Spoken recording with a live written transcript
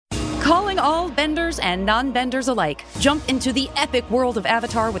Calling all benders and non-benders alike. Jump into the epic world of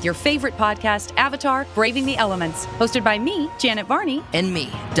Avatar with your favorite podcast, Avatar: Braving the Elements. Hosted by me, Janet Varney. And me,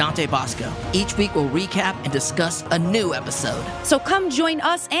 Dante Bosco. Each week we'll recap and discuss a new episode. So come join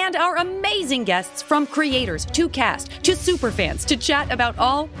us and our amazing guests, from creators to cast to superfans, to chat about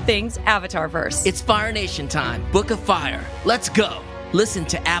all things Avatarverse. It's Fire Nation time. Book of Fire. Let's go. Listen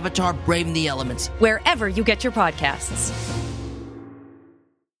to Avatar: Braving the Elements wherever you get your podcasts.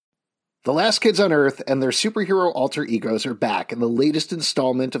 The Last Kids on Earth and their superhero alter egos are back in the latest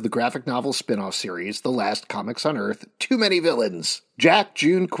installment of the graphic novel spin-off series, The Last Comics on Earth: Too Many Villains. Jack,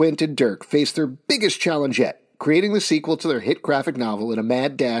 June, Quint, and Dirk face their biggest challenge yet, creating the sequel to their hit graphic novel in a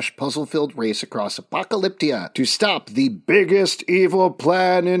mad dash, puzzle-filled race across Apocalyptia to stop the biggest evil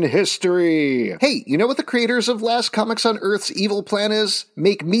plan in history. Hey, you know what the creators of Last Comics on Earth's evil plan is?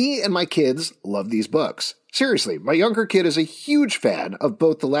 Make me and my kids love these books. Seriously, my younger kid is a huge fan of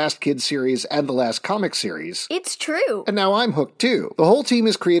both the Last Kids series and the Last Comics series. It's true. And now I'm hooked too. The whole team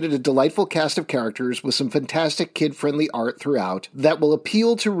has created a delightful cast of characters with some fantastic kid-friendly art throughout that will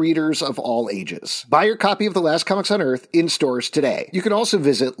appeal to readers of all ages. Buy your copy of The Last Comics on Earth in stores today. You can also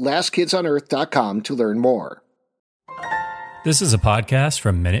visit LastKidsOnEarth.com to learn more. This is a podcast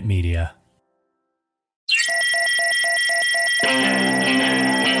from Minute Media.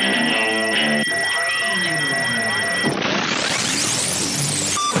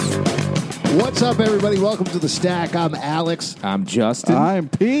 What's up, everybody? Welcome to The Stack. I'm Alex. I'm Justin. I'm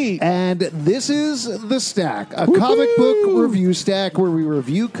Pete. And this is The Stack, a comic book review stack where we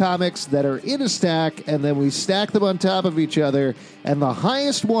review comics that are in a stack, and then we stack them on top of each other, and the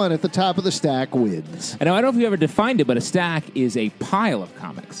highest one at the top of the stack wins. I don't know if you ever defined it, but a stack is a pile of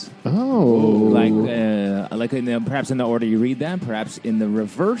comics. Oh. Perhaps in the order you read them, perhaps in the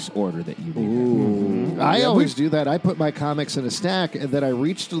reverse order that you read them. I always do that. I put my comics in a stack, and then I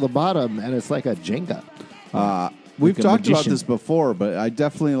reach to the bottom, and it's like a Jenga. We've talked about magician. this before, but I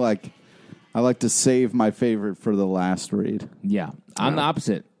definitely like to save my favorite for the last read. Yeah. I'm the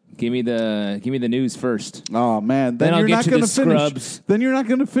opposite. Give me the news first. Oh man, Then I'll you're get not to going the to finish. scrubs. Then you're not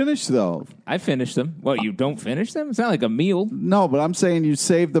going to finish though. I finished them. What, you don't finish them? It's not like a meal. No, but I'm saying you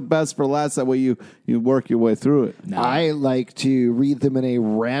save the best for last. That way you work your way through it. No. I like to read them in a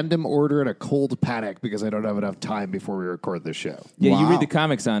random order in a cold panic because I don't have enough time before we record this show. Yeah, you Wow. read the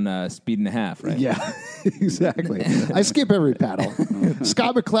comics on speed and a half, right? Yeah, exactly. I skip every panel.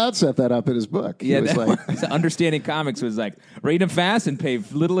 Scott McCloud set that up in his book. He Yeah, was like, Understanding Comics was like, read them fast and pay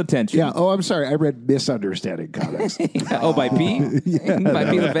little attention. yeah, oh, I'm sorry. I read Misunderstanding Comics. Oh, by P? By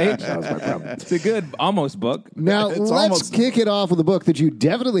P. LaFage? That was my problem. It's a good almost book. Now, It's let's almost- kick it off with a book that you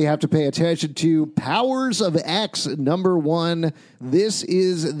definitely have to pay attention to, Powers of X, #1. This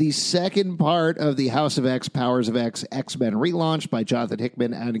is the second part of the House of X, Powers of X, X-Men relaunch by Jonathan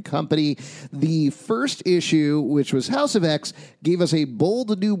Hickman and company. The first issue, which was House of X, gave us a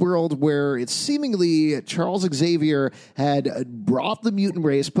bold new world where it's seemingly Charles Xavier had brought the mutant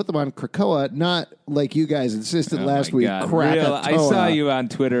race, put them on Krakoa, not like you guys insisted last week, God. Krakatoa. I saw you on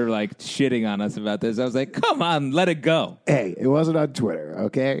Twitter like shitting on us about this. I was like, come on, let it go. Hey, it wasn't on Twitter,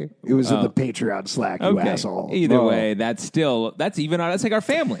 okay? It was in the Patreon Slack, you asshole. Either way, that's like our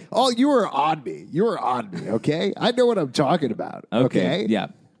family. Oh, you were on me. You were on me, okay? I know what I'm talking about, okay? Yeah.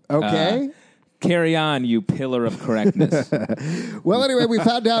 Okay? Carry on, you pillar of correctness. Well, anyway, we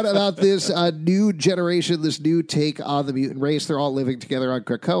found out about this new generation, this new take on the mutant race. They're all living together on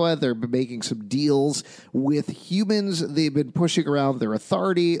Krakoa. They're making some deals with humans. They've been pushing around their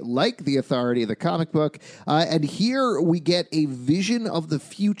authority, like the authority of the comic book. And here we get a vision of the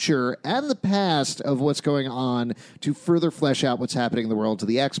future and the past of what's going on to further flesh out what's happening in the world to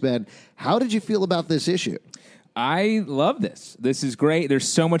the X-Men. How did you feel about this issue? I love this. This is great. There's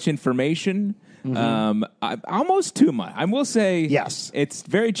so much information. Almost too much. I will say, Yes. it's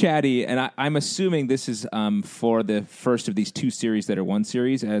very chatty, and I'm assuming this is for the first of these two series that are one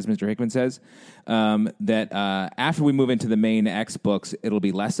series, as Mr. Hickman says. That after we move into the main X books, it'll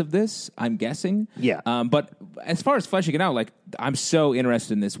be less of this. I'm guessing. Yeah. But as far as fleshing it out, like I'm so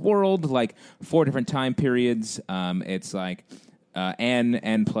interested in this world. Like 4 different time periods. It's like.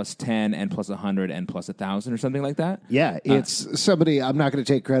 N plus 10, N plus 100, N plus 1,000 or something like that. Yeah, it's somebody, I'm not going to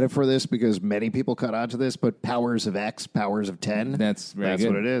take credit for this because many people caught on to this, but Powers of X, Powers of 10. That's very That's good.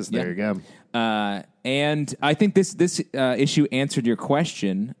 what it is. There you go. And I think this issue answered your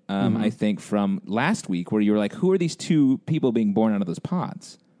question, I think, from last week, where you were like, who are these two people being born out of those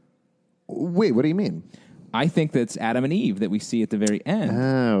pods? Wait, what do you mean? I think that's Adam and Eve that we see at the very end.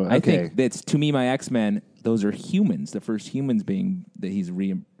 Oh, I okay. think that's, to me, my X-Men, those are humans, the first humans being that he's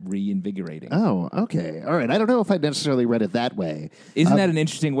reinvigorating. Oh, okay. All right. I don't know if I necessarily read it that way. Isn't that an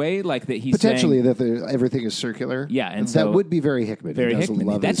interesting way? Like that he's Potentially saying, that everything is circular. Yeah, and that so- would be very Hickman. very He does Hickman.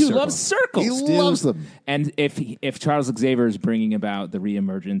 love That his dude circles. loves circles. He dude. loves them. And if Charles Xavier is bringing about the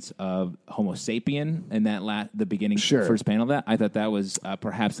reemergence of Homo sapien in that the beginning Sure. first panel of that, I thought that was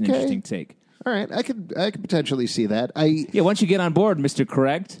perhaps an Okay. interesting take. All right, I could potentially see that. Yeah, once you get on board, Mr.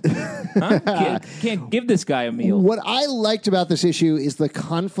 Correct, huh? can't give this guy a meal. What I liked about this issue is the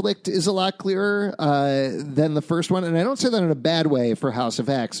conflict is a lot clearer than the first one, and I don't say that in a bad way for House of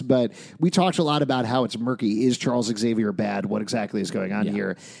X, but we talked a lot about how it's murky. Is Charles Xavier bad? What exactly is going on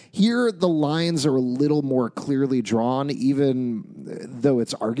here? Here, the lines are a little more clearly drawn, even though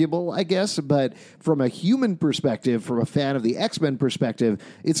it's arguable, I guess. But from a human perspective, from a fan of the X-Men perspective,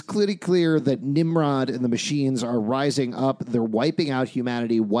 it's clearly clear that Nimrod and the machines are rising up. They're wiping out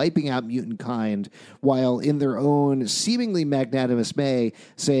humanity, wiping out mutant kind, while in their own seemingly magnanimous way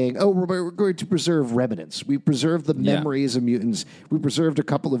saying, oh, we're going to preserve remnants. We preserved the memories of mutants. We preserved a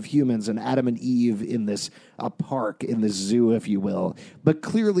couple of humans and Adam and Eve in this park, in this zoo, if you will. But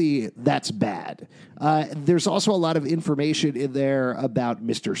clearly, that's bad. There's also a lot of information in there about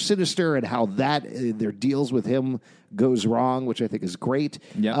Mr. Sinister and how that their deals with him goes wrong, which I think is great.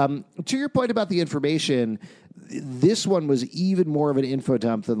 Yep. To your point about the information, this one was even more of an info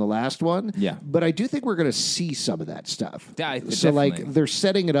dump than the last one. Yeah. But I do think we're going to see some of that stuff. Yeah, so, definitely. they're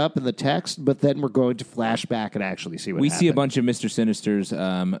setting it up in the text, but then we're going to flash back and actually see what We happened. see a bunch of Mr. Sinister's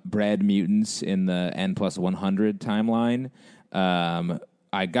bred mutants in the N+100 timeline.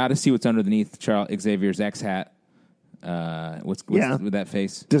 I got to see what's underneath Charles Xavier's X hat. What's with that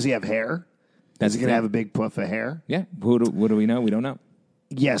face? Does he have hair? Is he going to have a big puff of hair? Yeah. What do we know? We don't know.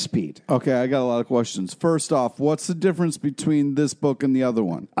 Yes, Pete. Okay, I got a lot of questions. First off, what's the difference between this book and the other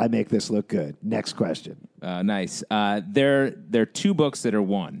one? I make this look good. Next question. Nice. There are two books that are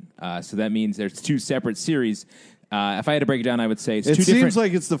one. So that means there's two separate series. If I had to break it down, I would say it's It two seems different.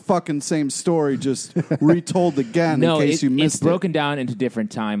 like it's the fucking same story, just retold again No, in case you missed it's broken down into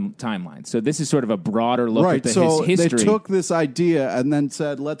different timelines. So this is sort of a broader look Right, at so his history. they took this idea and then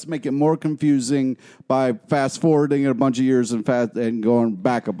said, let's make it more confusing by fast-forwarding it a bunch of years and going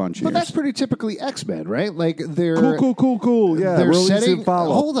back a bunch of But years. that's pretty typically X-Men, right? Like they're Cool. Yeah, they're real easy to setting.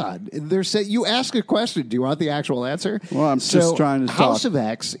 follow. Hold on, you ask a question. Do you want the actual answer? Well, I'm just trying to House talk. of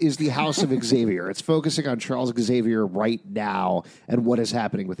X is the House of Xavier. It's focusing on Charles Xavier right now and what is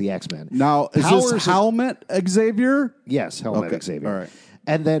happening with the X-Men. Now, is this Helmet Xavier? Yes, Helmet Okay, Xavier. all right.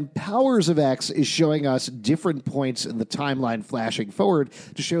 And then Powers of X is showing us different points in the timeline flashing forward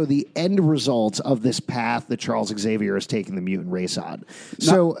to show the end result of this path that Charles Xavier is taking the mutant race on.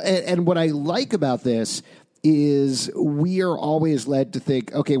 So, and what I like about this is we are always led to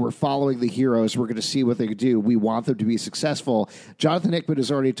think, okay, we're following the heroes. We're going to see what they can do. We want them to be successful. Jonathan Hickman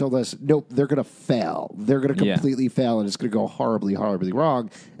has already told us, nope, they're going to fail. They're going to completely fail, and it's going to go horribly, horribly wrong.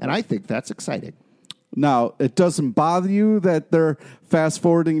 And I think that's exciting. Now, it doesn't bother you that they're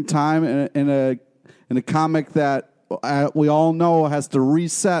fast-forwarding time in a comic that we all know has to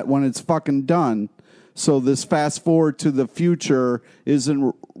reset when it's fucking done. So this fast forward to the future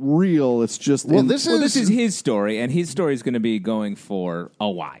isn't real. It's just this is his story, and his story is going to be going for a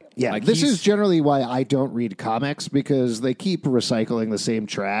while. Yeah, Like, this is generally why I don't read comics, because they keep recycling the same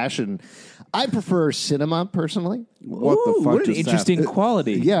trash, and I prefer cinema personally. what the fuck what an is interesting that?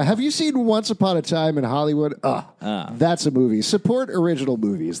 quality. Yeah, have you seen Once Upon a Time in Hollywood? That's a movie. Support original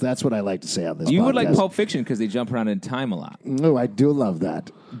movies. That's what I like to say on this You podcast. would like Pulp Fiction because they jump around in time a lot. Oh, I do love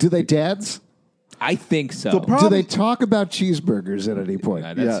that. Do they dance? I think so. Do they talk about cheeseburgers at any point?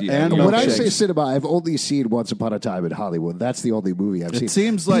 That's- Yeah, and When I milkshakes. say cinema, I've only seen Once Upon a Time in Hollywood. That's the only movie I've seen. It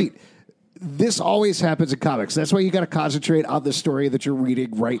seems like this always happens in comics. That's why you got to concentrate on the story that you're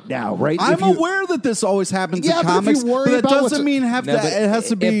reading right now, right? I'm If you- aware that this always happens Yeah, in but if you comics, worry but it about what's- doesn't mean No, but it has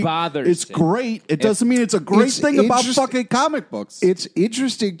to be. it bothers It's him. great. It doesn't mean it's a great It's thing about interest- fucking comic books. It's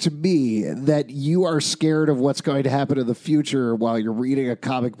interesting to me that you are scared of what's going to happen in the future while you're reading a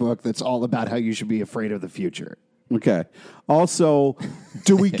comic book that's all about how you should be afraid of the future. Okay. Also,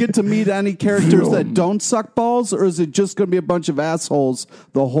 do we get to meet any characters that don't suck balls, or is it just going to be a bunch of assholes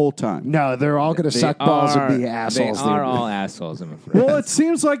the whole time? No, they're all going to suck balls and be assholes. They are all assholes, I'm afraid. Well, it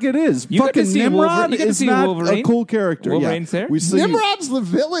seems like it is. You got to Fucking see Nimrod You got to is see not Wolverine. a cool character. Wolverine's there? We see Nimrod's the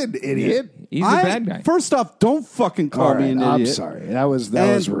villain, idiot. He's the bad guy. First off, don't fucking call All me right, an I'm idiot. sorry. That was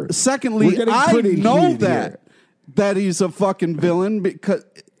And rude. We're secondly, getting I pretty know heated here. that he's a fucking villain because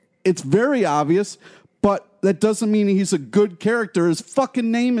it's very obvious, but that doesn't mean he's a good character. His fucking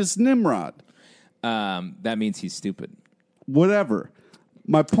name is Nimrod. That means he's stupid. Whatever.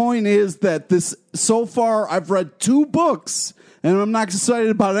 My point is that so far I've read 2 books and I'm not excited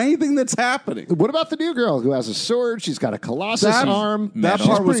about anything that's happening. What about the new girl who has a sword? She's got a colossus arm. That She's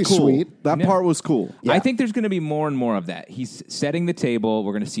part was pretty cool. sweet. That part was cool. Yeah. I think there's going to be more and more of that. He's setting the table.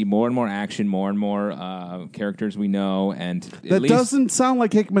 We're going to see more and more action, more and more characters we know. And That doesn't sound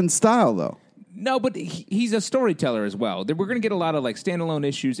like Hickman's style, though. No, but he's a storyteller as well. We're going to get a lot of like standalone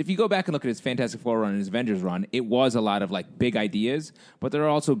issues. If you go back and look at his Fantastic Four run and his Avengers run, it was a lot of like big ideas, but there are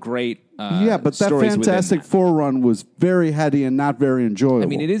also great Yeah, but that stories Fantastic within that. Four run was very heady and not very enjoyable. I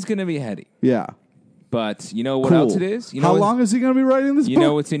mean, it is going to be heady, Yeah. but you know what Cool. else it is? You know How what- long is he going to be writing this You book?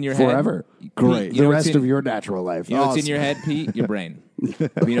 know what's in your head? Forever. Great. You The know what's rest in- of your natural life. You know what's in Awesome. your head, Pete? Your brain.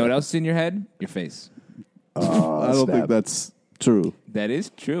 But you know what else is in your head? Your face. I don't snap. think that's true. That is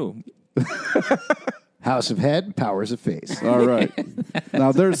true. House of Head, Powers of Face. All right.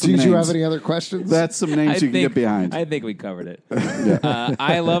 Now, there's some Did you have names. any other questions? That's some names you can get behind. I think we covered it.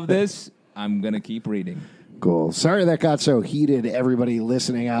 I love this. I'm going to keep reading. Cool. Sorry that got so heated, everybody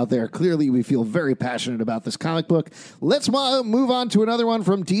listening out there. Clearly, we feel very passionate about this comic book. Let's move on to another one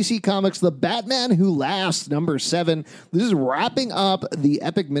from DC Comics, The Batman Who Laughs, number 7. This is wrapping up the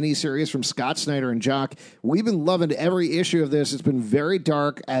epic miniseries from Scott Snyder and Jock. We've been loving every issue of this. It's been very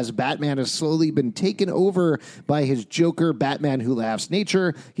dark as Batman has slowly been taken over by his Joker, Batman Who Laughs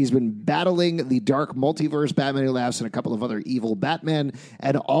nature. He's been battling the dark multiverse, Batman Who Laughs, and a couple of other evil Batmen,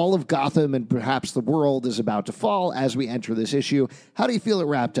 and all of Gotham and perhaps the world is about to fall as we enter this issue. How do you feel it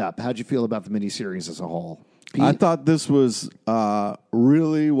wrapped up? How'd you feel about the miniseries as a whole? Pete? I thought this was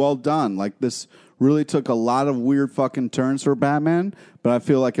really well done. Like, this really took a lot of weird fucking turns for Batman, but I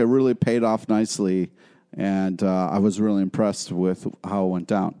feel like it really paid off nicely, and I was really impressed with how it went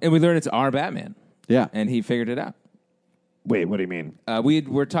down. And we learned it's our Batman. Yeah. And he figured it out. Wait, what do you mean?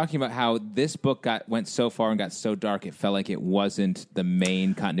 We're talking about how this book went so far and got so dark, it felt like it wasn't the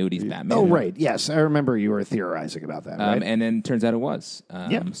main continuity's Batman. Oh, right. Yes, I remember you were theorizing about that, right? And then turns out it was.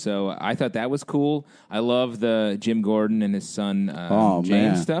 Yeah. So I thought that was cool. I love the Jim Gordon and his son James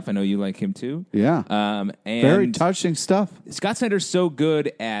man. stuff. I know you like him too. Yeah. And Very touching stuff. Scott Snyder's so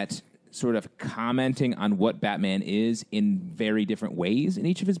good at sort of commenting on what Batman is in very different ways in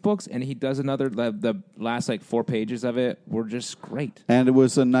each of his books, and he does the last like 4 pages of it were just great. And it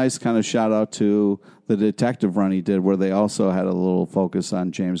was a nice kind of shout out to the detective run he did, where they also had a little focus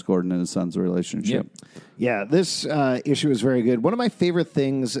on James Gordon and his son's relationship. Yeah, this issue is very good. One of my favorite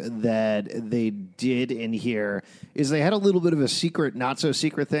things that they did in here is they had a little bit of a secret, not so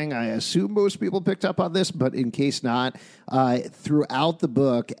secret thing. I assume most people picked up on this, but in case not, throughout the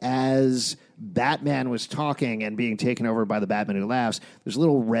book, as Batman was talking and being taken over by the Batman Who Laughs, there's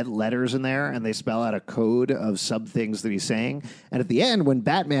little red letters in there, and they spell out a code of sub things that he's saying. And at the end, when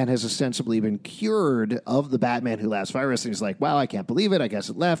Batman has ostensibly been cured of the Batman Who Laughs virus, and he's like, wow, I can't believe it, I guess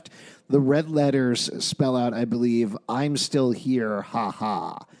it left, the red letters spell out, I believe, I'm still here, ha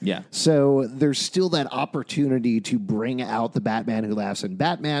ha. Yeah. So there's still that opportunity to bring out the Batman Who Laughs in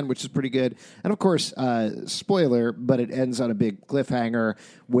Batman, which is pretty good. And of course, spoiler, but it ends on a big cliffhanger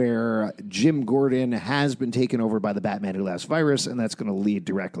where Jim Gordon has been taken over by the Batman Who Laughs virus, and that's going to lead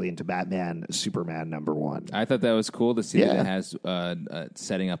directly into Batman, Superman #1. I thought that was cool to see that Yeah. it has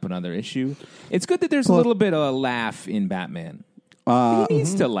setting up another issue. It's good that there's a little bit of a laugh in Batman. He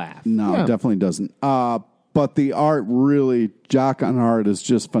needs to laugh. No, Yeah. it definitely doesn't. But the art really, Jock on art is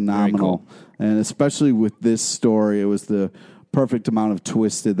just phenomenal. And especially with this story, it was the perfect amount of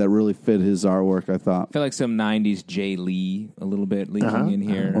twisted that really fit his artwork, I thought. I feel like some 90s Jay Lee a little bit leaking in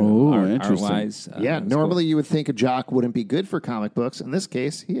here. Oh, art, interesting. Art-wise. Yeah, it was normally you would think a jock wouldn't be good for comic books. In this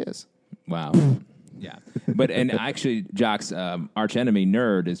case, he is. cool. Wow. Yeah. And actually, Jock's arch enemy,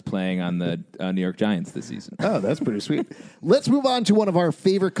 Nerd, is playing on the New York Giants this season. Oh, that's pretty sweet. Let's move on to one of our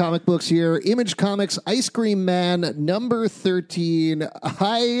favorite comic books here, Image Comics Ice Cream Man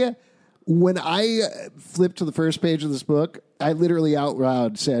 #13. When I flipped to the first page of this book, I literally out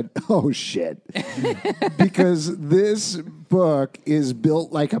loud said, oh, shit. Because this book is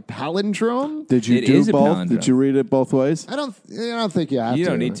built like a palindrome. Did you It do is a both? palindrome. Did you read it both ways? I don't think you have to. You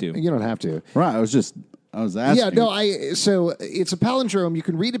don't need to. You don't have to. Right. I was asking. Yeah, no, so it's a palindrome. You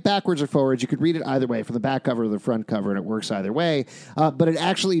can read it backwards or forwards. You could read it either way, from the back cover to the front cover, and it works either way. But it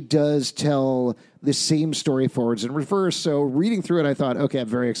actually does tell the same story forwards and reverse. So reading through it, I thought, okay, I'm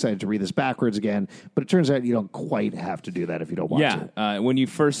very excited to read this backwards again. But it turns out you don't quite have to do that if you don't want to. When you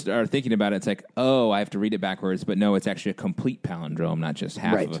first are thinking about it, it's like, oh, I have to read it backwards. But no, it's actually a complete palindrome, not just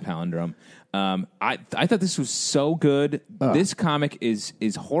half of a palindrome. I thought this was so good. This comic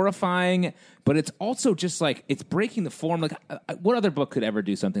is horrifying, but it's also just like it's breaking the form. Like, what other book could ever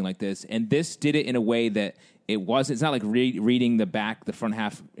do something like this? And this did it in a way that it wasn't. It's not like reading the front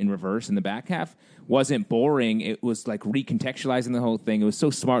half in reverse, and the back half wasn't boring. It was like recontextualizing the whole thing. It was so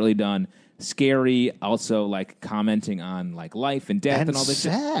smartly done. Scary, also like commenting on like life and death and all this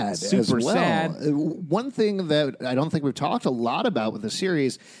sad shit. Super as well. sad. One thing that I don't think we've talked a lot about with the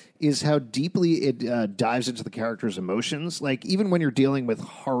series is how deeply it dives into the characters' emotions. Like even when you're dealing with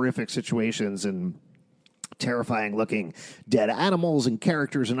horrific situations and terrifying looking dead animals and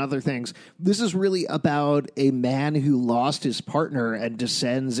characters and other things, this is really about a man who lost his partner and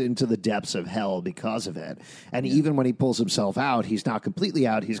descends into the depths of hell because of it. And even when he pulls himself out, he's not completely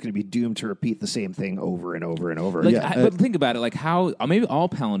out. He's going to be doomed to repeat the same thing over and over and over. Like, but think about it, like how maybe all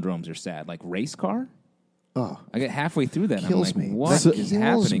palindromes are sad, like Race Car. Oh, I get halfway through that. Kills I'm like, me. what That is kills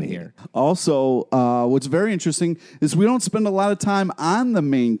happening me. here? Also, what's very interesting is we don't spend a lot of time on the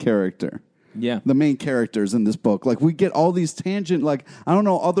main character. Yeah. The main characters in this book. Like, we get all these tangent, like, I don't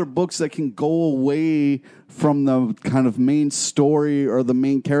know other books that can go away from the kind of main story or the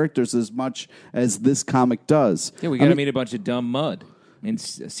main characters as much as this comic does. Yeah, we got to meet a bunch of dumb mud and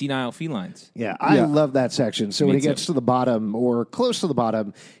senile felines. yeah, I love that section. So Me when he too. gets to the bottom or close to the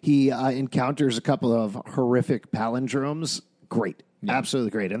bottom, he encounters a couple of horrific palindromes. Great.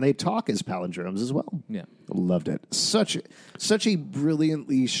 Absolutely great. And they talk as palindromes as well. Yeah. Loved it. Such a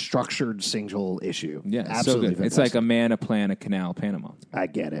brilliantly structured single issue. Yeah, absolutely so good. It's fantastic. like a man, a plan, a canal, Panama. I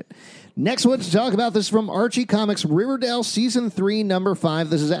get it. Next one to talk about this is from Archie Comics Riverdale Season 3, Number 5.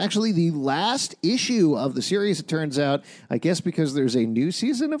 This is actually the last issue of the series, it turns out. I guess because there's a new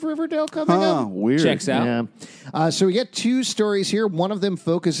season of Riverdale coming up. Weird. Checks out. Yeah. So we get two stories here. One of them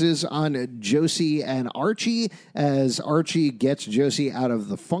focuses on Josie and Archie as Archie gets Josie out of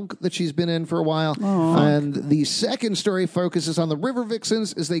the funk that she's been in for a while. And the second story focuses on the River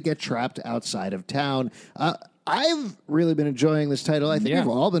Vixens as they get trapped outside of town. I've really been enjoying this title. I think we've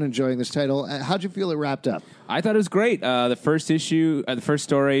all been enjoying this title. How'd you feel it wrapped up? I thought it was great. The first issue, the first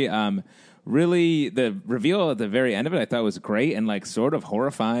story, really the reveal at the very end of it, I thought was great and like sort of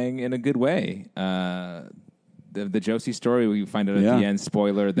horrifying in a good way. The Josie story, we find out at the end,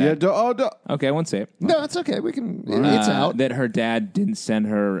 spoiler, that... Okay, I won't say it. No, it's okay. We can. It's out. That her dad didn't send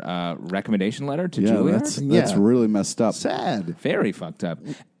her recommendation letter to Juilliard. That's really messed up. Sad. Very fucked up.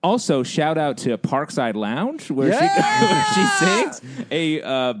 Also, shout out to Parkside Lounge, where she sings,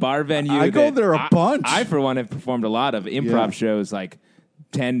 a bar venue. I go there a bunch. I, for one, have performed a lot of improv shows like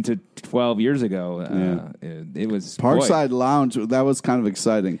 10 to 12 years ago. It was Parkside boy. Lounge, that was kind of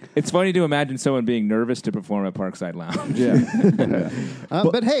exciting. It's funny to imagine someone being nervous to perform at Parkside Lounge.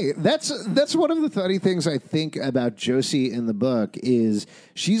 But hey, that's one of the funny things I think about Josie in the book is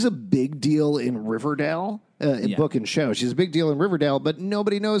she's a big deal in Riverdale. In book and show. She's a big deal in Riverdale, but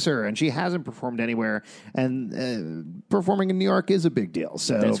nobody knows her, and she hasn't performed anywhere. And performing in New York is a big deal.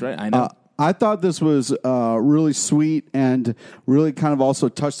 So That's right. I know. I thought this was really sweet and really kind of also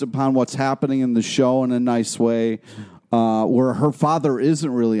touched upon what's happening in the show in a nice way, where her father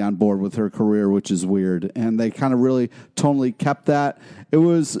isn't really on board with her career, which is weird. And they kind of really tonally kept that. It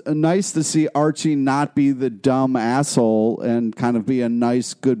was nice to see Archie not be the dumb asshole and kind of be a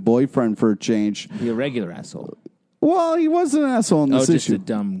nice, good boyfriend for a change. Be a regular asshole. Well, he wasn't an asshole in this just issue. a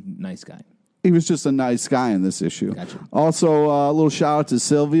dumb, nice guy. He was just a nice guy in this issue. Gotcha. Also, a little shout out to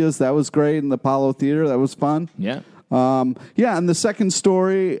Sylvia's. That was great in the Apollo Theater. That was fun. Yeah. And the second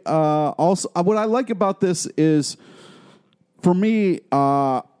story, also, what I like about this is, for me,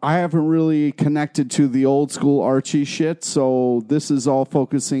 I haven't really connected to the old school Archie shit, so this is all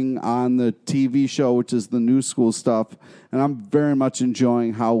focusing on the TV show, which is the new school stuff, and I'm very much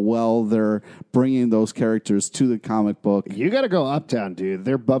enjoying how well they're bringing those characters to the comic book. you got to go uptown, dude.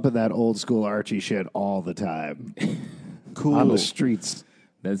 They're bumping that old school Archie shit all the time. Cool. On the streets.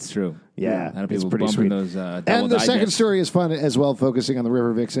 That's true. Yeah, A lot of it's people pretty bumping sweet. those double And the second digests. story is fun as well, focusing on the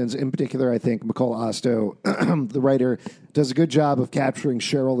River Vixens. In particular, I think McCall Osto, the writer, does a good job of capturing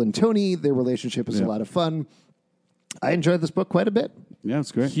Cheryl and Tony. Their relationship is a lot of fun. I enjoyed this book quite a bit. Yeah,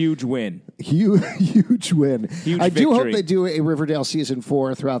 it's great. Huge win. Huge win. Huge I do hope victory. they do a Riverdale season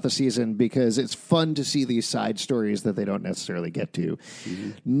 4 throughout the season because it's fun to see these side stories that they don't necessarily get to.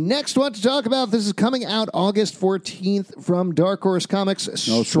 Next one to talk about, this is coming out August 14th from Dark Horse Comics.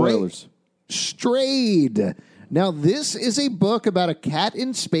 No spoilers. Strayed. Now, this is a book about a cat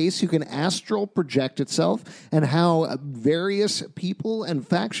in space who can astral project itself and how various people and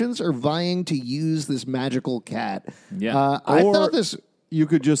factions are vying to use this magical cat. Yeah. I Or thought this... You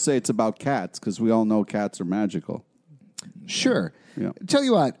could just say it's about cats because we all know cats are magical. Sure. Yeah. Tell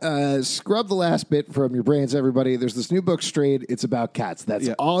you what, scrub the last bit from your brains, everybody. There's this new book, Strayed. It's about cats. That's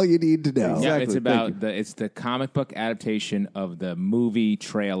all you need to know. Yeah, Exactly. it's about it's the comic book adaptation of the movie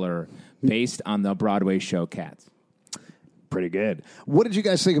trailer based on the Broadway show Cats. Pretty good. What did you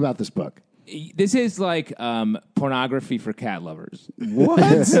guys think about this book? This is like pornography for cat lovers. What?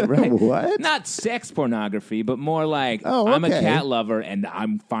 Right? What? Not sex pornography, but more like Oh, I'm a okay. cat lover and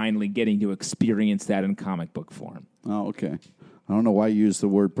I'm finally getting to experience that in comic book form. Oh, okay. I don't know why you use the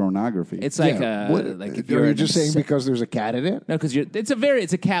word pornography. It's like What- like if are you're you an just saying obs- because there's a cat in it? No, because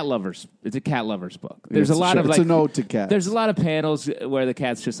it's a cat lovers book. There's a lot of it's like an ode to cats. There's a lot of panels where the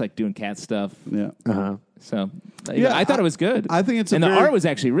cat's just like doing cat stuff. yeah. So Yeah, I thought it was good. I think it's a and the very- art was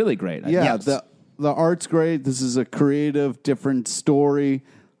actually really great. Yeah, Yes. the art's great. This is a creative, different story.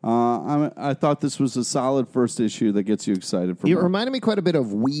 I thought this was a solid first issue that gets you excited for It more. reminded me quite a bit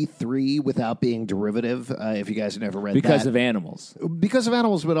of We 3 without being derivative, if you guys have never read because that. of animals. Because of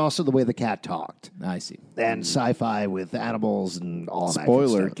animals, but also the way the cat talked. I see. And sci-fi with animals and all that.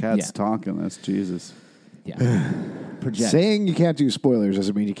 Spoiler, good stuff. cats Yeah. talking. That's Jesus. Yeah. Project. Saying you can't do spoilers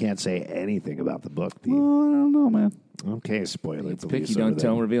doesn't mean you can't say anything about the book, Pete. Oh, I don't know, man. Okay, spoiler. It's police picky. over Don't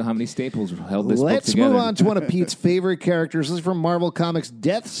there. reveal how many staples held this book Let's together. move on to one of Pete's favorite characters. This is from Marvel Comics,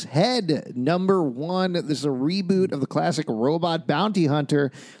 Death's Head, #1. This is a reboot of the classic robot bounty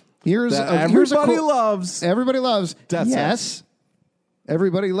hunter. Here's That a everybody quote- loves. Everybody loves. Death's Head. Yes.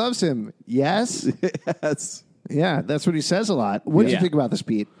 Everybody loves him. Yes. Yes. Yeah, that's what he says a lot. What did you Yeah. think about this,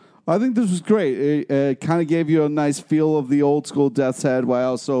 Pete? I think this was great. It kind of gave you a nice feel of the old school Death's Head while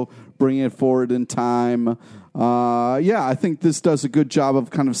also bringing it forward in time. Yeah, I think this does a good job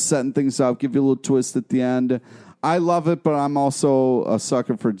of kind of setting things up, give you a little twist at the end. I love it, but I'm also a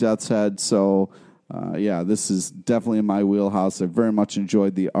sucker for Death's Head. So, yeah, this is definitely in my wheelhouse. I very much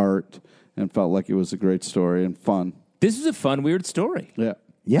enjoyed the art and felt like it was a great story and fun. This is a fun, weird story. Yeah.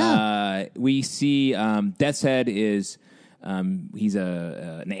 Yeah. We see Death's Head is he's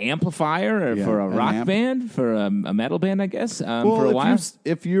an amplifier Yeah, for a an rock amp. band, for a metal band, I guess, for a Well, while.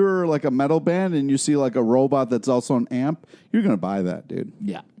 if you're like a metal band and you see like a robot that's also an amp, you're going to buy that, dude.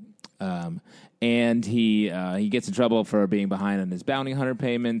 Yeah. And he gets in trouble for being behind on his bounty hunter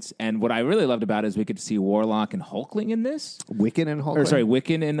payments. And what I really loved about it is we could see Warlock and Hulkling in this. Wiccan and Hulkling. Or sorry,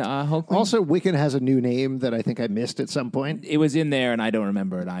 Wiccan and Hulkling. Also, Wiccan has a new name that I think I missed at some point. It was in there, and I don't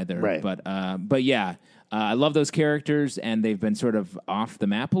remember it either. Right. But yeah, I love those characters, and they've been sort of off the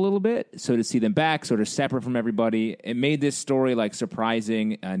map a little bit. So to see them back, sort of separate from everybody, it made this story like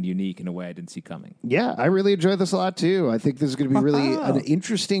surprising and unique in a way I didn't see coming. Yeah, I really enjoyed this a lot too. I think this is going to be really an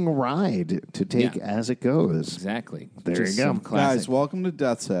interesting ride to take Yeah. as it goes. Exactly. There Just you go. some classic. Guys, welcome to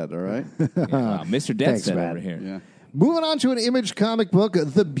Death's Head, all right? Yeah, wow, Mr. Death Thanks, said Matt. over here. Yeah. Moving on to an Image comic book,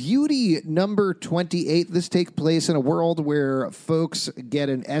 The Beauty #28. This takes place in a world where folks get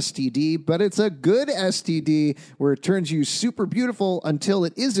an STD, but it's a good STD where it turns you super beautiful until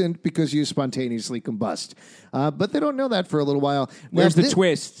it isn't because you spontaneously combust. But they don't know that for a little while. Now, Where's the thi-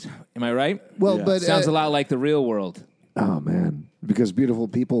 twist? Am I right? Well, but Sounds a lot like the real world. Oh man, because beautiful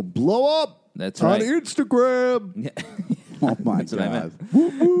people blow up. That's on right. Instagram. Oh, my That's what I God.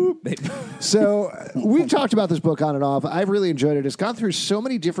 meant. So we've talked about this book on and off. I've really enjoyed it. It's gone through so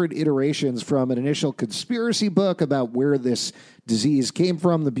many different iterations, from an initial conspiracy book about where this disease came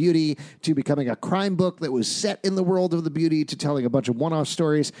from, the beauty, to becoming a crime book that was set in the world of the beauty, to telling a bunch of one-off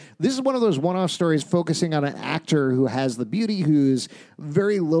stories. This is one of those one-off stories focusing on an actor who has the beauty, who's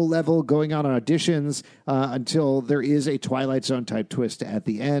very low level, going on auditions until there is a Twilight Zone type twist at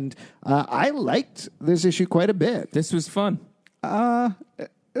the end. I liked this issue quite a bit. This was fun.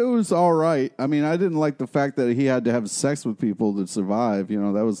 It was all right. I mean, I didn't like the fact that he had to have sex with people to survive. You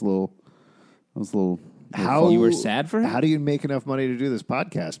know, that was a little. How You were sad for him? How do you make enough money to do this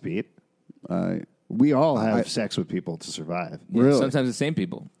podcast, Pete? I We all have sex with people to survive. Yeah, Really? Sometimes the same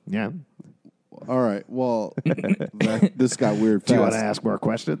people. Yeah. all right. Well, this got weird. Do you fast. want to ask more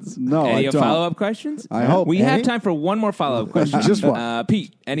questions? No, Any I don't. follow-up questions? I hope. We Any? have time for one more follow-up question. Just one.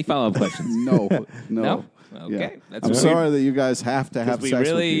 Pete, any follow-up questions? No. No? Okay. Yeah. That's I'm weird. sorry that you guys have to have We sex with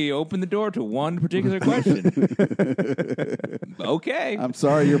really people. opened the door to one particular question. Okay. I'm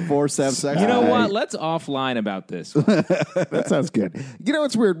sorry you're forced to have sex. You know with me. what? Let's offline about this. That sounds good. You know,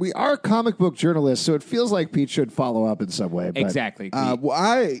 it's weird. We are comic book journalists, so it feels like Pete should follow up in some way. But Exactly. Pete.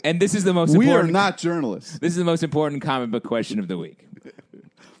 Well, and this is the most we are important. not journalists. This is the most important comic book question of the week.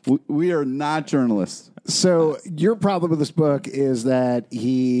 We are not journalists. So your problem with this book is that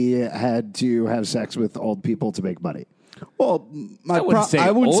he had to have sex with old people to make money. Well, I wouldn't say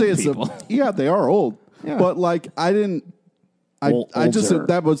old people. Yeah, they are old. Yeah. But like, I just Older.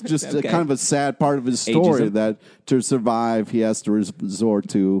 that was just a kind of a sad part of his story Ageism. that to survive he has to resort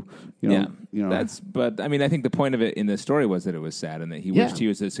to But I mean, I think the point of it in the story was that it was sad and that he wished he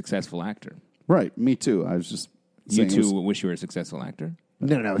was a successful actor. right. Me too. I was just You saying it too was- wish you were a successful actor.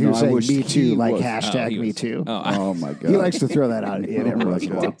 No. He No, was I saying wish me he too, like was. hashtag he me was- too. Oh my god. He likes to throw that out in every once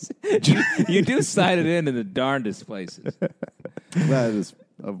in a while. You do slide it in the darndest places. That is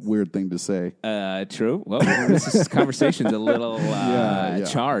a weird thing to say. True. Well, this conversation's a little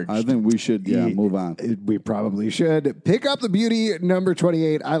charged. I think we should move on. We probably should. Pick Up the Beauty, number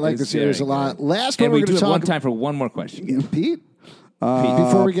 28. I like the It's series a very lot. good. Last and one we we're do going to have one talk time for one more question. Pete?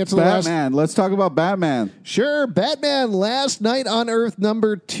 Before we get to the last... Batman. Let's talk about Batman. Sure, Batman Last Night on Earth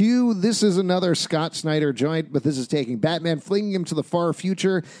number 2. This is another Scott Snyder joint, but this is taking Batman, flinging him to the far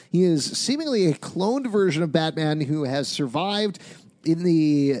future. He is seemingly a cloned version of Batman who has survived. In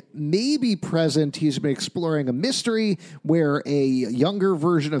the maybe present, he's been exploring a mystery where a younger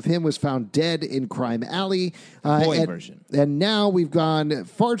version of him was found dead in Crime Alley. Version. And now we've gone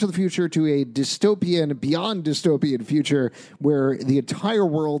far to the future to a dystopian, beyond dystopian future where the entire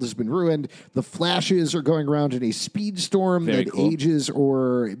world has been ruined. The Flashes are going around in a speed storm Very that cool. ages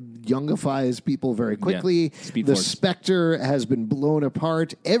or youngifies people very quickly. Yeah. Speed The Force. Spectre has been blown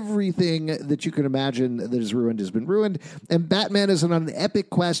apart. Everything that you can imagine that is ruined has been ruined. And Batman is on an epic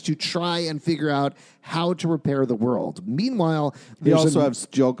quest to try and figure out how to repair the world. Meanwhile, He there's also a has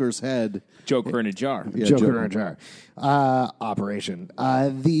Joker's head. Joker in a jar. Yeah, Joker in a jar. Operation.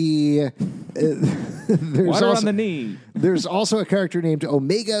 There's Water also, on the knee. There's also a character named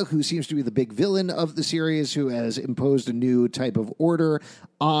Omega who seems to be the big villain of the series who has imposed a new type of order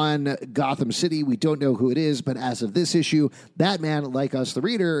on Gotham City. We don't know who it is, but as of this issue, Batman, like us, the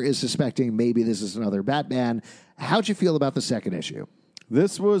reader, is suspecting maybe this is another Batman. How'd you feel about the second issue?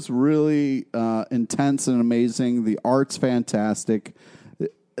 This was really intense and amazing. The art's fantastic.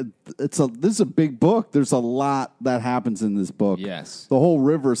 This is a big book. There's a lot that happens in this book. Yes. The whole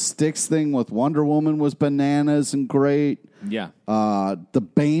River Styx thing with Wonder Woman was bananas and great. Yeah. The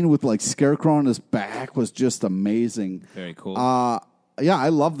Bane with like Scarecrow on his back was just amazing. Very cool. Yeah, I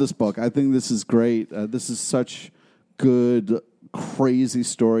love this book. I think this is great. This is such good, crazy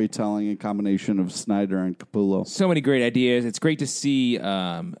storytelling in combination of Snyder and Capullo. So many great ideas. It's great to see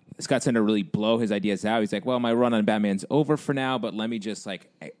Scott Snyder really blow his ideas out. He's like, well, my run on Batman's over for now, but let me just like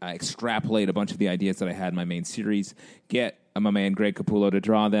extrapolate a bunch of the ideas that I had in my main series, get my man Greg Capullo to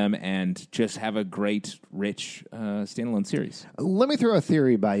draw them, and just have a great, rich standalone series. Let me throw a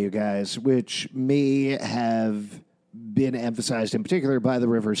theory by you guys, which may have been emphasized in particular by the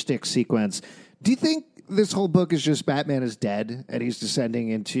River Styx sequence. Do you think this whole book is just Batman is dead and he's descending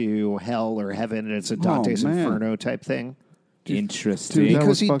into hell or heaven and it's a Dante's man. Inferno type thing? Interesting. Dude, that Because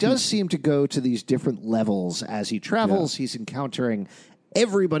was he fucking- does seem to go to these different levels as he travels. He's encountering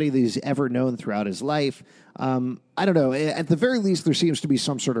everybody that he's ever known throughout his life. I don't know. At the very least, there seems to be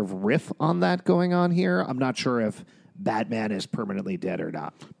some sort of riff on that going on here. I'm not sure if Batman is permanently dead or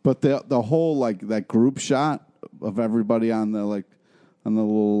not. But the whole like that group shot of everybody on the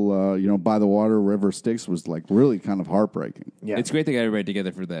little by the water River Styx was like really kind of heartbreaking. Yeah. It's great they got everybody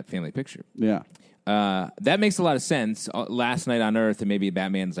together for that family picture. Yeah. That makes a lot of sense. Last Night on Earth, and maybe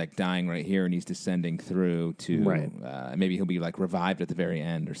Batman's like dying right here, and he's descending through to. Right. Maybe he'll be like revived at the very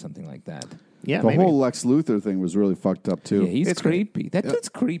end or something like that. Yeah, The maybe. whole Lex Luthor thing was really fucked up too. Yeah, he's It's creepy. That dude's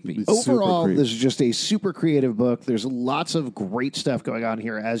creepy. It's super Overall, creepy. this is just a super creative book. There's lots of great stuff going on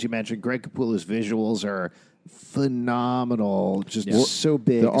here. As you mentioned, Greg Capullo's visuals are phenomenal. Just so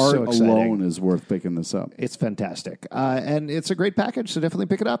big, the art so exciting. alone is worth picking this up. It's fantastic. And it's a great package, so definitely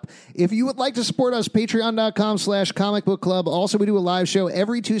pick it up. If you would like to support us, patreon.com/Comic Book Club. Also, we do a live show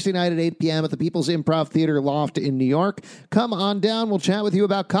every Tuesday night at 8 p.m. at the People's Improv Theater Loft in New York. Come on down. We'll chat with you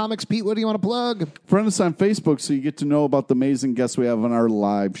about comics. Pete, what do you want to plug? Friend us on Facebook so you get to know about the amazing guests we have on our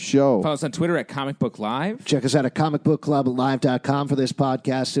live show. Follow us on Twitter at Comic Book Live. Check us out at comicbookclublive.com for this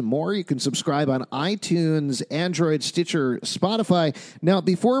podcast and more. You can subscribe on iTunes, Android, Stitcher, Spotify. Now,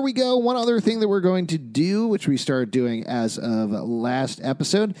 before we go, one other thing that we're going to do, which we started doing as of last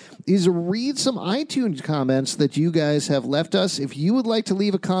episode, is read some iTunes comments that you guys have left us. If you would like to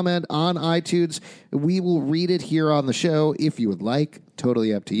leave a comment on iTunes, we will read it here on the show if you would like.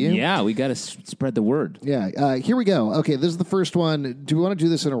 Totally up to you. Yeah, we got to spread the word. Yeah. Here we go. Okay, this is the first one. Do we want to do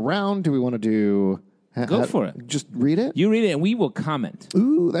this in a round? Do we want to do... Go for it. Just read it? You read it, and we will comment.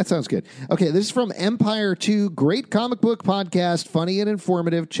 Ooh, that sounds good. Okay, this is from Empire 2. Great comic book podcast, funny and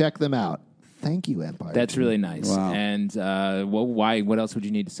informative. Check them out. Thank you, Empire. That's really nice. Wow. And why? What else would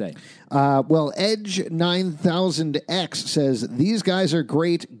you need to say? Well, Edge 9000X says, these guys are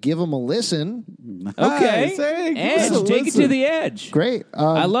great. Give them a listen. Okay, say, give Edge, us a take it listen. to the edge. Great.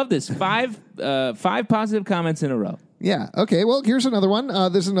 I love this. Five positive comments in a row. Yeah. Okay. Well, here's another one.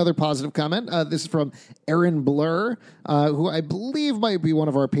 This is another positive comment. This is from Erin Blur, who I believe might be one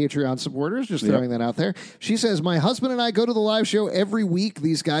of our Patreon supporters. Just throwing that out there. She says, my husband and I go to the live show every week.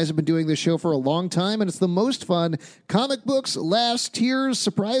 These guys have been doing this show for a long time, and it's the most fun. Comic books, laughs, tears,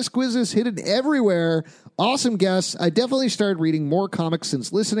 surprise quizzes hidden everywhere. Awesome guests. I definitely started reading more comics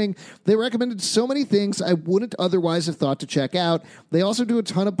since listening. They recommended so many things I wouldn't otherwise have thought to check out. They also do a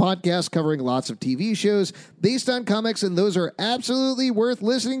ton of podcasts covering lots of TV shows based on comics, and those are absolutely worth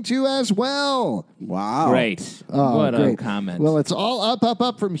listening to as well. Wow. Great. What a Great. comment. Well, it's all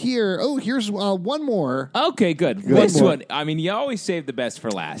up from here. Oh, here's one more. Okay, good. This more. one, I mean, you always save the best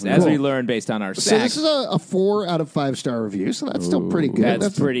for last, as we learned based on our So stacks. this is a 4 out of 5 star review, so that's still pretty good.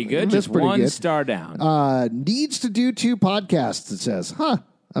 That's pretty good. That's Just pretty one good. star down. Needs to do 2 podcasts, it says.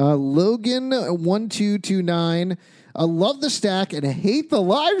 Logan1229. I love the stack and hate the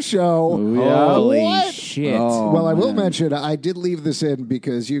live show. Holy What? shit. Well, I will mention I did leave this in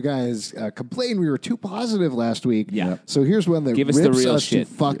because you guys complained we were too positive last week. Yeah. So here's one that Give us rips the real us shit.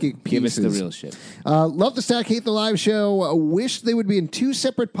 to fucking Give us pieces. the real shit. Love the stack, hate the live show. Wish they would be in 2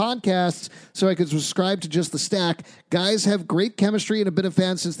 separate podcasts so I could subscribe to just the stack. Guys have great chemistry and a bit of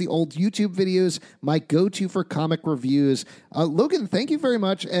fan since the old YouTube videos. My go-to for comic reviews. Logan, thank you very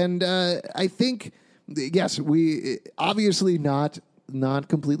much. And I think, yes, we obviously not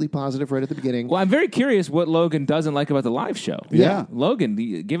completely positive right at the beginning. Well, I'm very curious what Logan doesn't like about the live show. Yeah. Logan,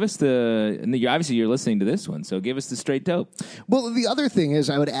 give us obviously you're listening to this one, so give us the straight dope. Well, the other thing is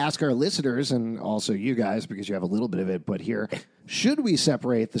I would ask our listeners and also you guys, because you have a little bit of input here, should we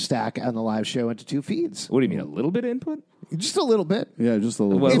separate the stack and the live show into 2 feeds? What do you mean, a little bit of input? Just a little bit. Yeah, just a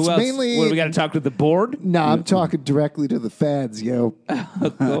little Well, bit. It's who else? mainly- What, do we got to talk to the board? No, I'm talking directly to the fans, yo.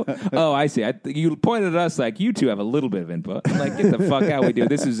 Oh, I see. You pointed at us like you two have a little bit of input. I'm like, get the fuck out. We do.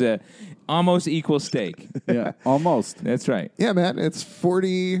 This is a almost equal stake. Yeah, almost. That's right. Yeah, man, it's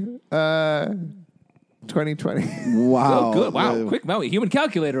 40, 2020. Wow. Oh, good. Wow. Quick, Maui. Human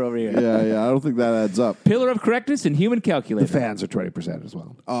calculator over here. Yeah, I don't think that adds up. Pillar of correctness and human The calculator. fans are 20% as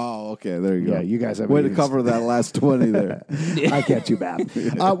well. Oh, okay. There you go. Yeah, you guys have way to these. cover that last 20 there. I can't do math.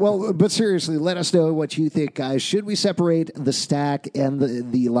 Well, but seriously, let us know what you think, guys. Should we separate the stack and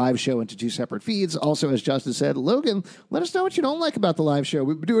the live show into 2 separate feeds? Also, as Justin said, Logan, let us know what you don't like about the live show.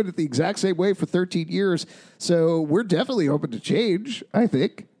 We've been doing it the exact same way for 13 years, so we're definitely open to change, I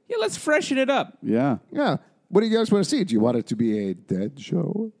think. Yeah, let's freshen it up. Yeah. Yeah. What do you guys want to see? Do you want it to be a dead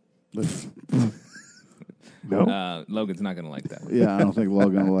show? No. Logan's not going to like that. Yeah, I don't think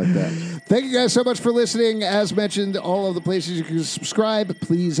Logan will like that. Thank you guys so much for listening. As mentioned, all of the places you can subscribe,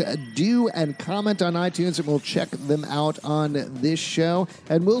 please do and comment on iTunes, and we'll check them out on this show.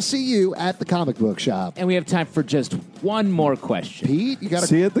 And we'll see you at the comic book shop. And we have time for just one more question. Pete, you got to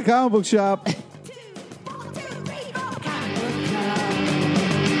See you at the comic book shop.